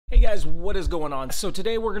Hey guys, what is going on? So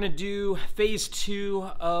today we're gonna do phase 2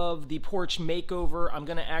 of the porch makeover. I'm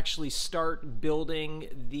gonna actually start building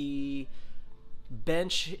the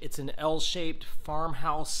bench. It's an L-shaped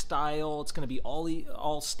farmhouse style. It's gonna be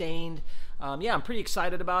all stained. Yeah, I'm pretty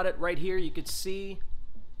excited about it. Right here you could see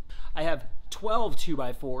I have 12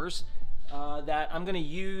 2x4s that I'm gonna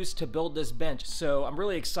use to build this bench. So I'm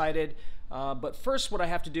really excited. But first what I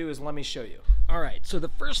have to do is let me show you. All right, so the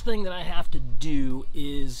first thing that I have to do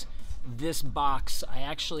is this box. I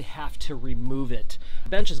actually have to remove it. The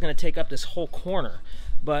bench is gonna take up this whole corner,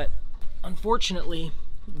 but unfortunately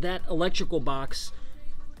that electrical box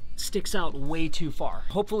sticks out way too far.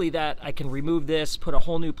 Hopefully that I can remove this, put a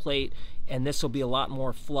whole new plate, and this will be a lot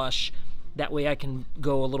more flush. That way I can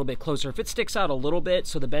go a little bit closer. If it sticks out a little bit,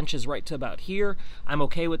 so the bench is right to about here, I'm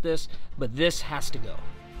okay with this, but this has to go.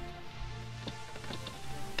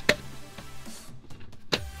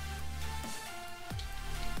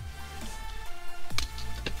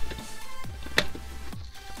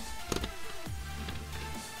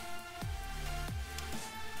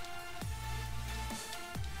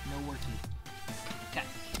 No working. Okay,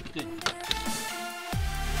 good.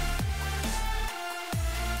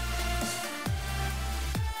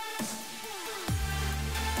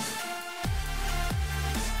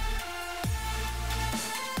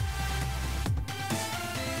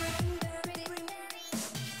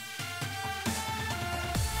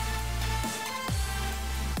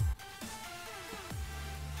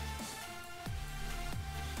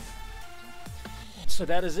 So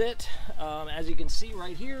that is it. As you can see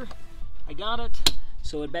right here, I got it.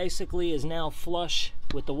 So it basically is now flush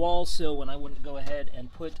with the wall. So when I would go ahead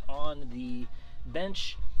and put on the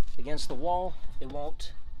bench against the wall, it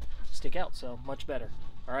won't stick out. So much better.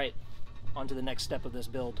 All right, on to the next step of this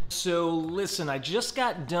build. So listen, I just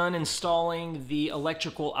got done installing the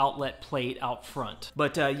electrical outlet plate out front.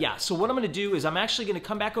 But yeah, so what I'm gonna do is I'm actually gonna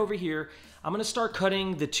come back over here. I'm gonna start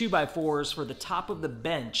cutting the 2x4s for the top of the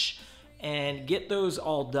bench and get those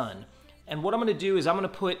all done. And what I'm gonna do is I'm gonna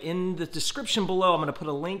put in the description below, I'm gonna put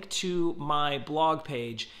a link to my blog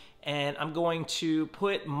page, and I'm going to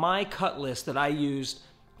put my cut list that I used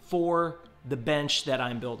for the bench that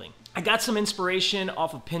I'm building. I got some inspiration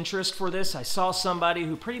off of Pinterest for this. I saw somebody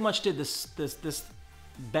who pretty much did this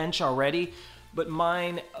bench already, but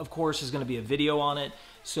mine, of course, is gonna be a video on it.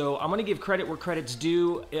 So I'm gonna give credit where credit's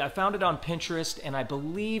due. I found it on Pinterest, and I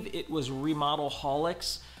believe it was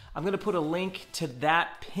Remodelholics. I'm gonna put a link to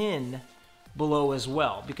that pin below as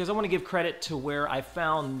well, because I wanna give credit to where I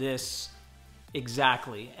found this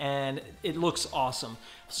exactly, and it looks awesome.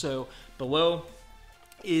 So below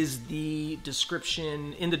is the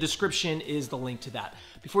description. In the description is the link to that.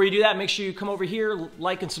 Before you do that, make sure you come over here,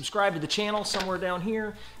 like and subscribe to the channel somewhere down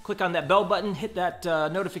here. Click on that bell button, hit that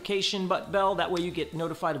notification bell. That way you get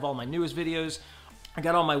notified of all my newest videos. I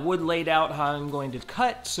got all my wood laid out, how I'm going to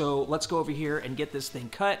cut, so let's go over here and get this thing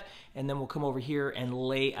cut, and then we'll come over here and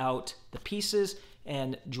lay out the pieces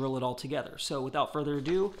and drill it all together. So without further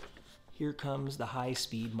ado, here comes the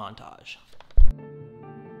high-speed montage.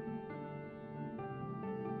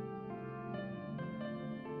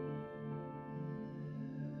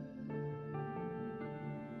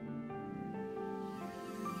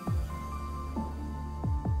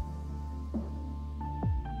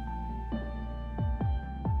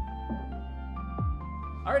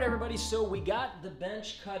 All right, everybody, so we got the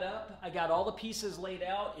bench cut up. I got all the pieces laid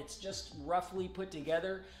out. It's just roughly put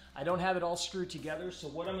together. I don't have it all screwed together, so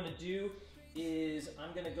what I'm gonna do is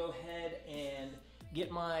I'm gonna go ahead and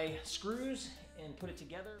get my screws and put it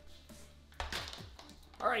together.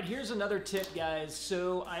 All right, here's another tip, guys.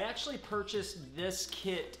 So I actually purchased this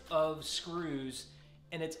kit of screws,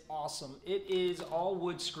 and it's awesome. It is all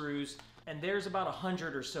wood screws, and there's about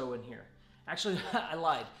 100 or so in here. Actually, I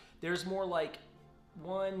lied. There's more like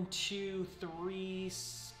 1, 2, 3,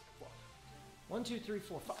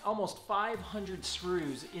 4, almost 500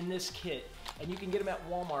 screws in this kit, and you can get them at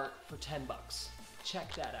Walmart for 10 bucks.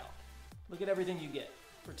 Check that out. Look at everything you get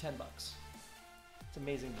for 10 bucks. It's an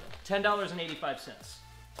amazing deal. $10.85.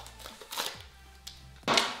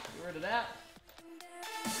 Get rid of that.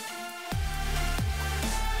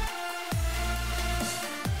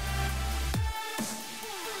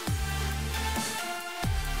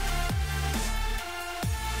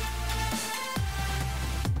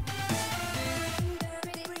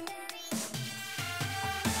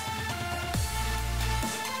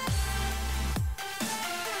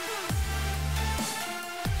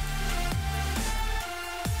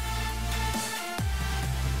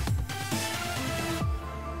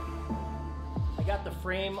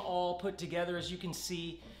 Frame all put together, as you can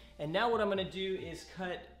see, and now what I'm going to do is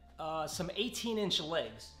cut some 18-inch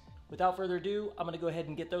legs. without further ado, I'm gonna go ahead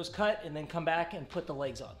and get those cut and then come back and put the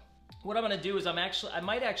legs on. What I'm gonna do is I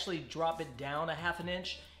might actually drop it down a 1/2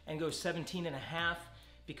 inch and go 17.5,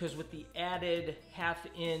 because with the added 1/2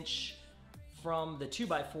 inch from the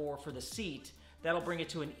 2x4 for the seat, that'll bring it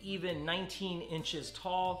to an even 19 inches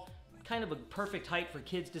tall, kind of a perfect height for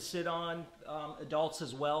kids to sit on, adults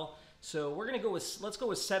as well. So we're gonna go with, let's go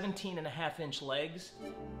with 17.5 inch legs.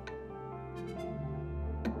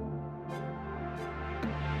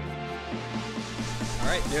 All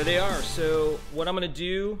right, there they are. So what I'm gonna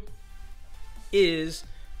do is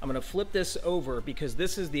I'm gonna flip this over, because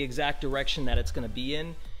this is the exact direction that it's gonna be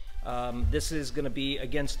in. This is gonna be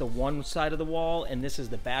against the one side of the wall, and this is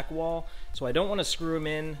the back wall. So I don't wanna screw them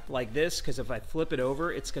in like this, because if I flip it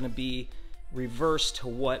over, it's gonna be reversed to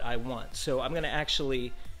what I want. So I'm gonna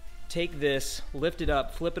actually take this, lift it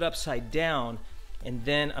up, flip it upside down, and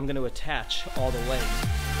then I'm gonna attach all the legs.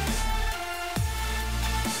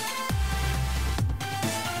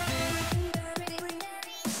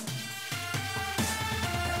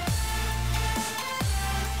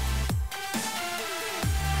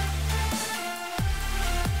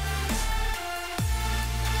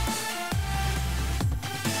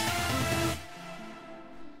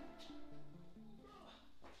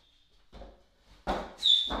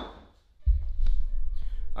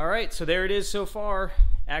 All right, so there it is so far.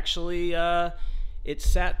 Actually, it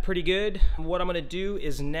sat pretty good. What I'm gonna do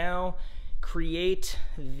is now create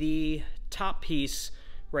the top piece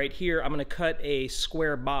right here. I'm gonna cut a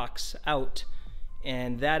square box out,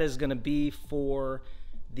 and that is gonna be for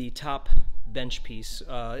the top bench piece.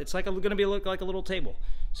 It's like gonna be look like a little table.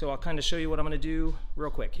 So I'll kind of show you what I'm gonna do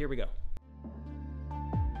real quick. Here we go.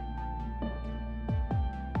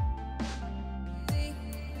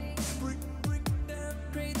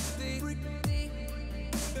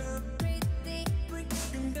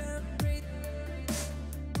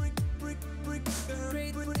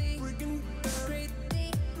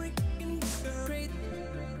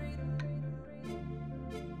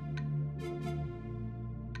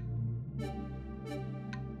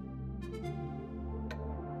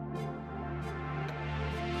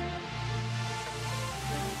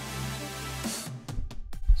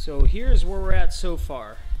 So here's where we're at so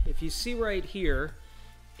far. If you see right here,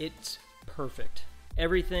 it's perfect.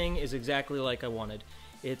 Everything is exactly like I wanted.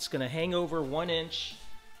 It's gonna hang over 1 inch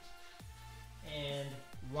and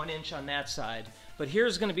 1 inch on that side. But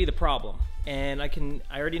here's gonna be the problem, and I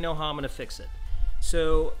already know how I'm gonna fix it.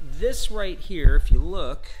 So this right here, if you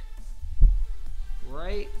look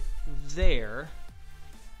right there,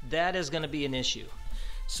 that is gonna be an issue.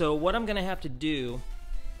 So what I'm gonna have to do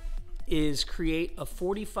is create a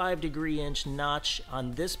 45-degree-inch notch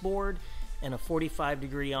on this board and a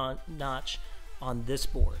 45-degree notch on this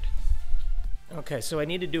board. Okay, so I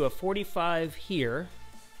need to do a 45 here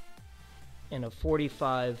and a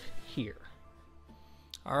 45 here.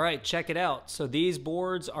 All right, check it out. So these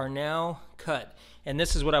boards are now cut, and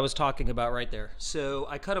this is what I was talking about right there. So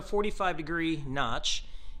I cut a 45-degree notch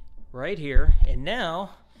right here, and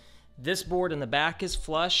now this board in the back is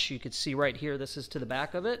flush. You can see right here, this is to the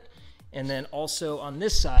back of it. And then also on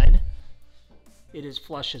this side, it is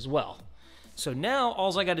flush as well. So now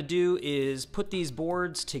all I got to do is put these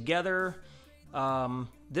boards together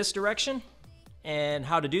this direction. And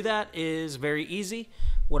how to do that is very easy.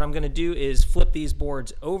 What I'm going to do is flip these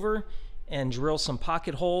boards over and drill some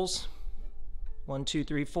pocket holes. 1, 2,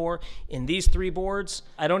 3, 4 in these 3 boards.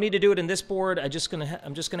 I don't need to do it in this board. I'm just gonna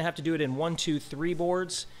have to do it in 1, 2, 3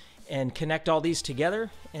 boards and connect all these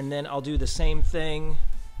together. And then I'll do the same thing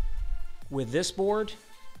with this board.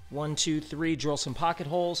 1, 2, 3, drill some pocket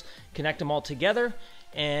holes, connect them all together,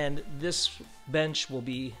 and this bench will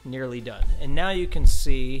be nearly done. And now you can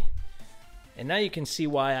see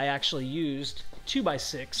why I actually used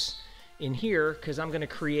 2x6 in here, because I'm gonna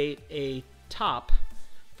create a top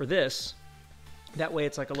for this. That way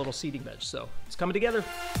it's like a little seating bench. So it's coming together.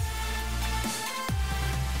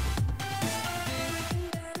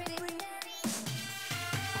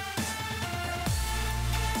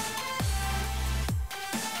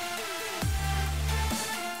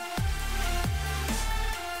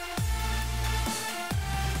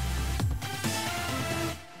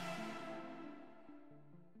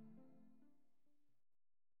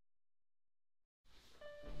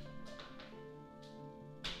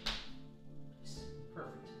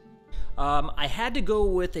 I had to go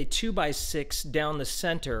with a 2x6 down the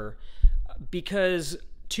center because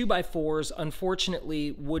 2x4s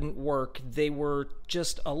unfortunately wouldn't work. They were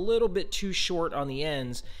just a little bit too short on the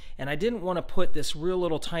ends, and I didn't want to put this real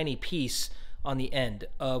little tiny piece on the end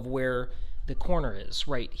of where the corner is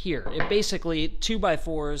right here. It basically,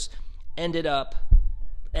 2x4s ended up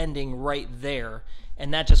ending right there,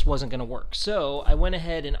 and that just wasn't going to work. So I went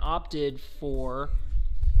ahead and opted for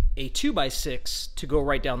a 2x6 to go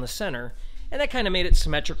right down the center, and that kind of made it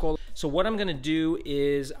symmetrical. So what I'm going to do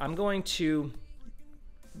is I'm going to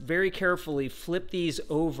very carefully flip these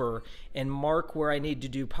over and mark where I need to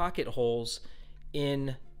do pocket holes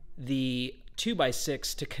in the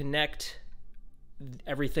 2x6 to connect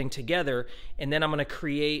everything together, and then I'm going to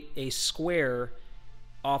create a square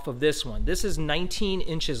off of this one. This is 19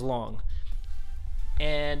 inches long,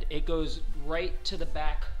 and it goes right to the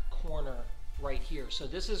back corner right here. So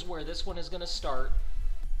this is where this one is going to start,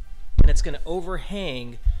 and it's going to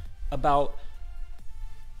overhang about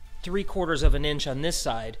 3/4 of an inch on this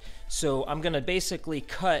side. So I'm going to basically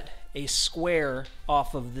cut a square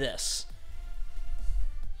off of this.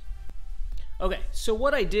 Okay, so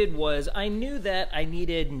what I did was I knew that I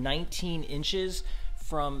needed 19 inches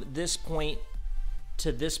from this point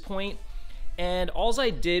to this point, and all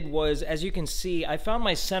I did was, as you can see, I found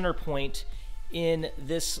my center point in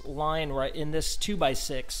this line right in this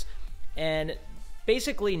 2x6, and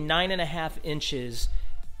basically 9.5 inches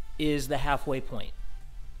is the halfway point.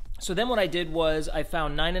 So then what I did was I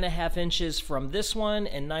found 9.5 inches from this one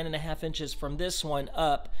and 9.5 inches from this one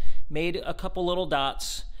up, made a couple little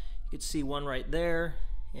dots. You could see one right there,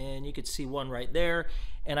 and you could see one right there,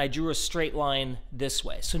 and I drew a straight line this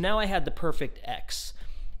way. So now I had the perfect X.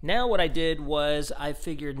 Now what I did was I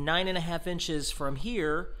figured 9.5 inches from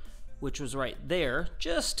here, which was right there,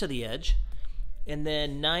 just to the edge, and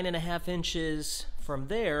then 9.5 inches from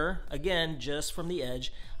there, again, just from the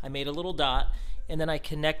edge. I made a little dot, and then I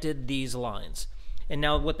connected these lines. And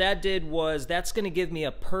now what that did was that's going to give me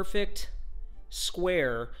a perfect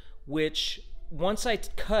square, which once I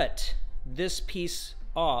cut this piece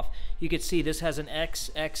off, you can see this has an X,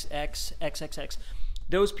 X, X, X, X, X.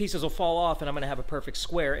 Those pieces will fall off, and I'm going to have a perfect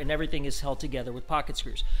square, and everything is held together with pocket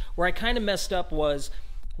screws. Where I kind of messed up was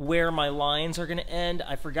where my lines are going to end.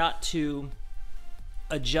 I forgot to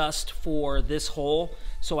adjust for this hole,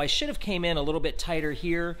 so I should have came in a little bit tighter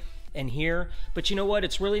here and here, but you know what,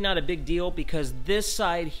 it's really not a big deal, because this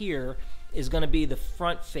side here is going to be the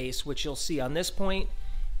front face, which you'll see on this point,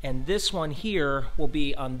 and this one here will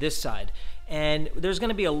be on this side, and there's going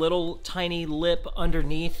to be a little tiny lip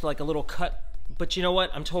underneath, like a little cut, but you know what,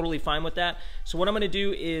 I'm totally fine with that. So what I'm going to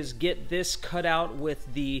do is get this cut out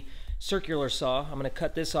with the circular saw. I'm going to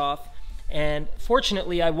cut this off, and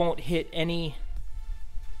fortunately I won't hit any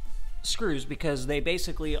screws because they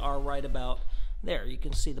basically are right about there. You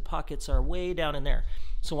can see the pockets are way down in there.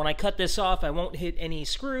 So when I cut this off, I won't hit any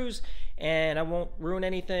screws, and I won't ruin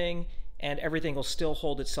anything, and everything will still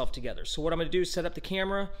hold itself together. So what I'm going to do is set up the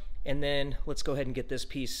camera, and then let's go ahead and get this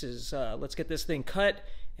let's get this thing cut,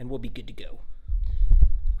 and we'll be good to go.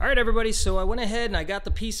 All right, everybody, so I went ahead and I got the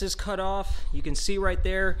pieces cut off. You can see right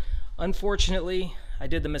there, unfortunately, I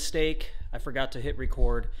did the mistake. I forgot to hit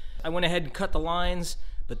record. I went ahead and cut the lines,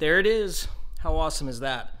 but there it is. How awesome is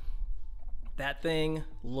that? That thing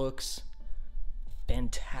looks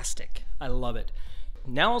fantastic. I love it.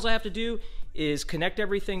 Now all I have to do is connect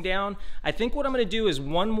everything down. I think what I'm going to do is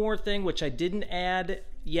one more thing, which I didn't add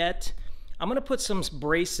yet. I'm going to put some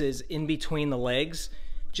braces in between the legs,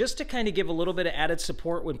 just to kind of give a little bit of added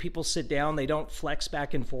support when people sit down, they don't flex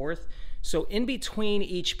back and forth. So in between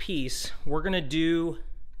each piece, we're going to do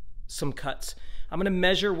some cuts. I'm going to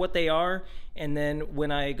measure what they are, and then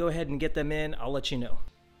when I go ahead and get them in, I'll let you know.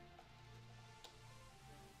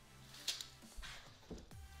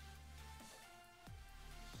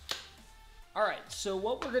 All right, so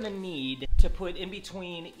what we're gonna need to put in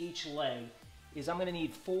between each leg is I'm gonna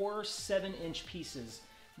need 4 7-inch pieces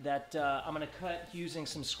that I'm gonna cut using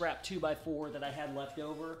some scrap 2x4 that I had left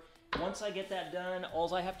over. Once I get that done,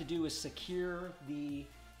 all I have to do is secure the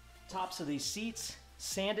tops of these seats,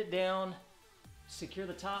 sand it down, secure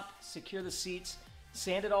the top, secure the seats,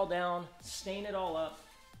 sand it all down, stain it all up,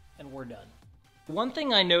 and we're done. One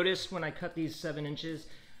thing I noticed when I cut these 7 inches,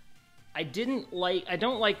 I don't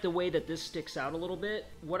like the way that this sticks out a little bit.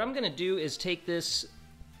 What I'm gonna do is take this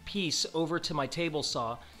piece over to my table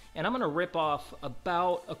saw, and I'm gonna rip off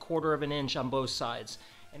about 1/4 of an inch on both sides.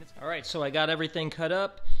 And all right, so I got everything cut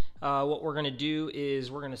up. What we're gonna do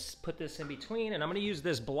is we're gonna put this in between, and I'm gonna use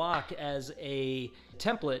this block as a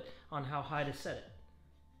template on how high to set it.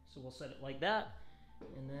 So we'll set it like that,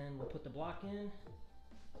 and then we'll put the block in.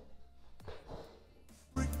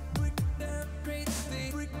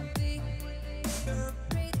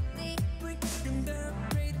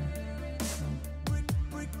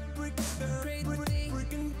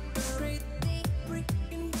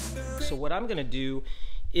 So what I'm gonna do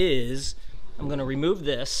is I'm gonna remove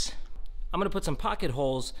this. I'm gonna put some pocket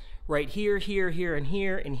holes right here, here, here, and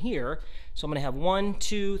here, and here. So I'm gonna have 1,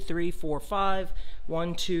 2, 3, 4, 5,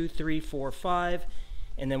 1, 2, 3, 4, 5,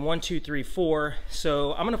 and then 1, 2, 3, 4.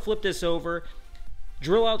 So I'm gonna flip this over,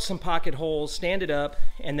 drill out some pocket holes, stand it up,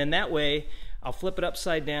 and then that way I'll flip it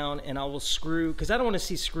upside down and I will screw, because I don't want to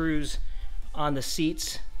see screws on the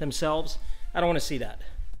seats themselves. I don't want to see that.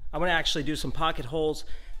 I'm going to actually do some pocket holes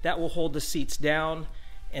that will hold the seats down,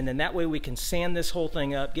 and then that way we can sand this whole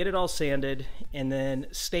thing up, get it all sanded, and then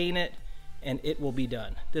stain it, and it will be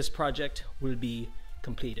done. This project will be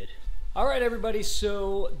completed. All right, everybody,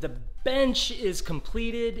 so the bench is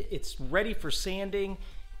completed. It's ready for sanding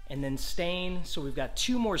and then stain. So we've got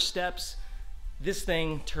 2 more steps. This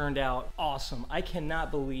thing turned out awesome. I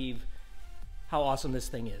cannot believe how awesome this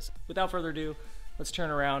thing is. Without further ado, let's turn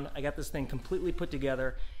around. I got this thing completely put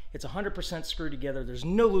together. It's 100% screwed together. There's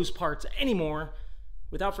no loose parts anymore.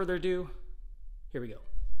 Without further ado, here we go.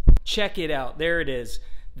 Check it out. There it is.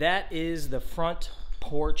 That is the front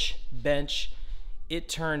porch bench. It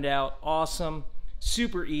turned out awesome,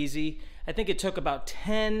 super easy. I think it took about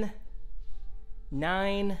 9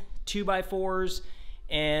 2x4s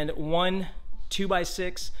and 1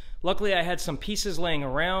 2x6. Luckily I had some pieces laying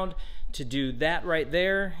around to do that right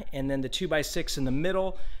there, and then the 2x6 in the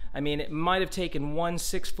middle. I mean, it might have taken 1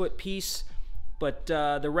 6-foot piece, but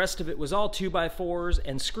the rest of it was all 2x4s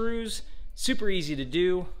and screws. Super easy to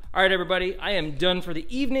do. All right, everybody, I am done for the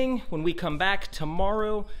evening. When we come back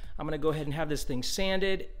tomorrow, I'm gonna go ahead and have this thing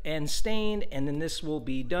sanded and stained, and then this will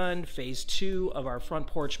be done. Phase 2 of our front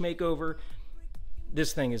porch makeover.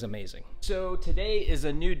 This thing is amazing. So today is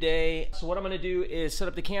a new day. So what I'm gonna do is set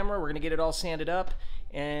up the camera. We're gonna get it all sanded up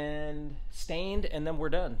and stained, and then we're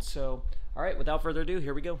done. So, all right, without further ado,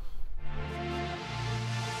 here we go.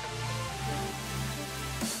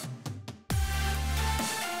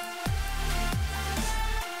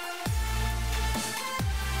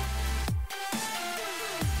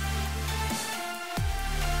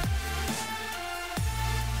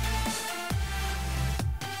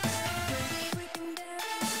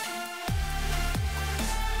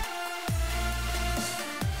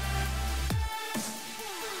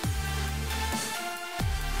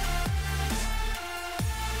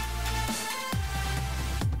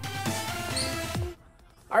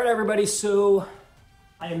 All right, everybody, so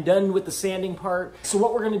I am done with the sanding part. So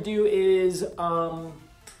what we're gonna do is, I'm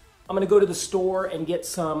gonna go to the store and get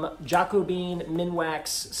some Jacobine Minwax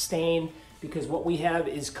stain, because what we have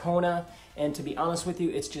is Kona, and to be honest with you,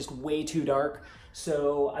 it's just way too dark.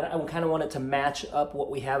 So I kind of want it to match up what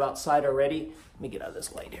we have outside already. Let me get out of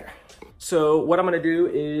this light here. So what I'm gonna do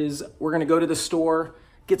is we're gonna go to the store,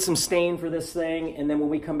 get some stain for this thing, and then when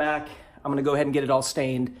we come back, I'm gonna go ahead and get it all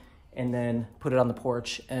stained and then put it on the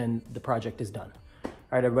porch, and the project is done. All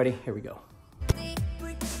right, everybody, here we go.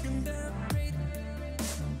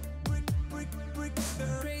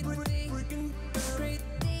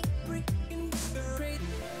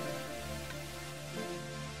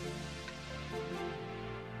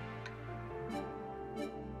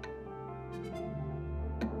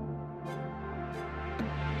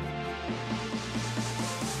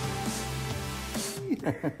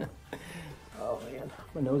 Oh man,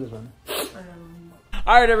 my nose is running.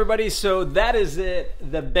 All right, everybody, so that is it.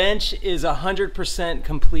 The bench is 100%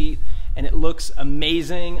 complete, and it looks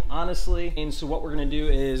amazing, honestly. And so what we're gonna do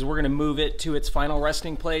is we're gonna move it to its final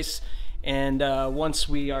resting place, and once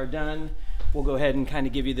we are done, we'll go ahead and kind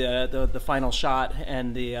of give you the final shot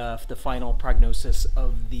and the final prognosis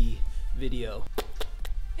of the video.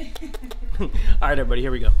 All right, everybody,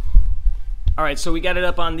 here we go. All right, so we got it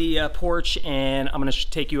up on the porch, and I'm gonna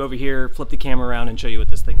take you over here, flip the camera around, and show you what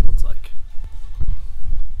this thing looks like.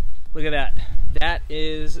 Look at that. That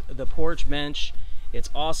is the porch bench. It's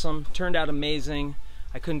awesome, turned out amazing.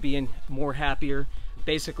 I couldn't be more happier.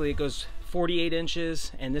 Basically, it goes 48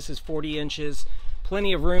 inches, and this is 40 inches.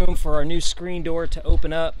 Plenty of room for our new screen door to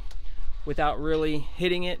open up without really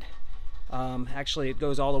hitting it. Actually, it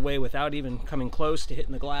goes all the way without even coming close to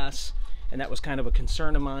hitting the glass. And that was kind of a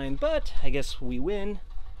concern of mine, but I guess we win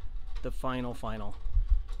the final.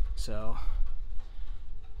 So,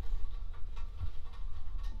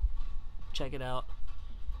 check it out.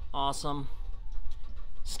 Awesome.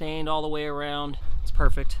 Stained all the way around. It's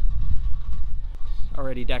perfect.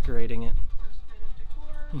 Already decorating it.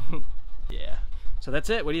 Yeah. So that's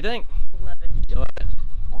it. What do you think? Love it. You love it?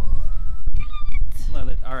 Love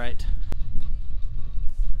it. All right.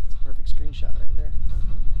 It's a perfect screenshot right there.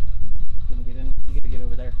 Gonna get in. You gotta get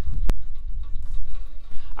over there.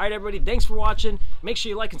 All right, everybody, thanks for watching. Make sure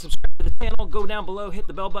you like and subscribe to the channel. Go down below, hit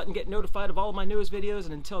the bell button, get notified of all of my newest videos,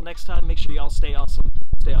 and until next time, make sure you all stay awesome.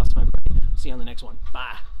 Stay awesome, everybody. See you on the next one.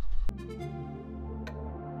 Bye.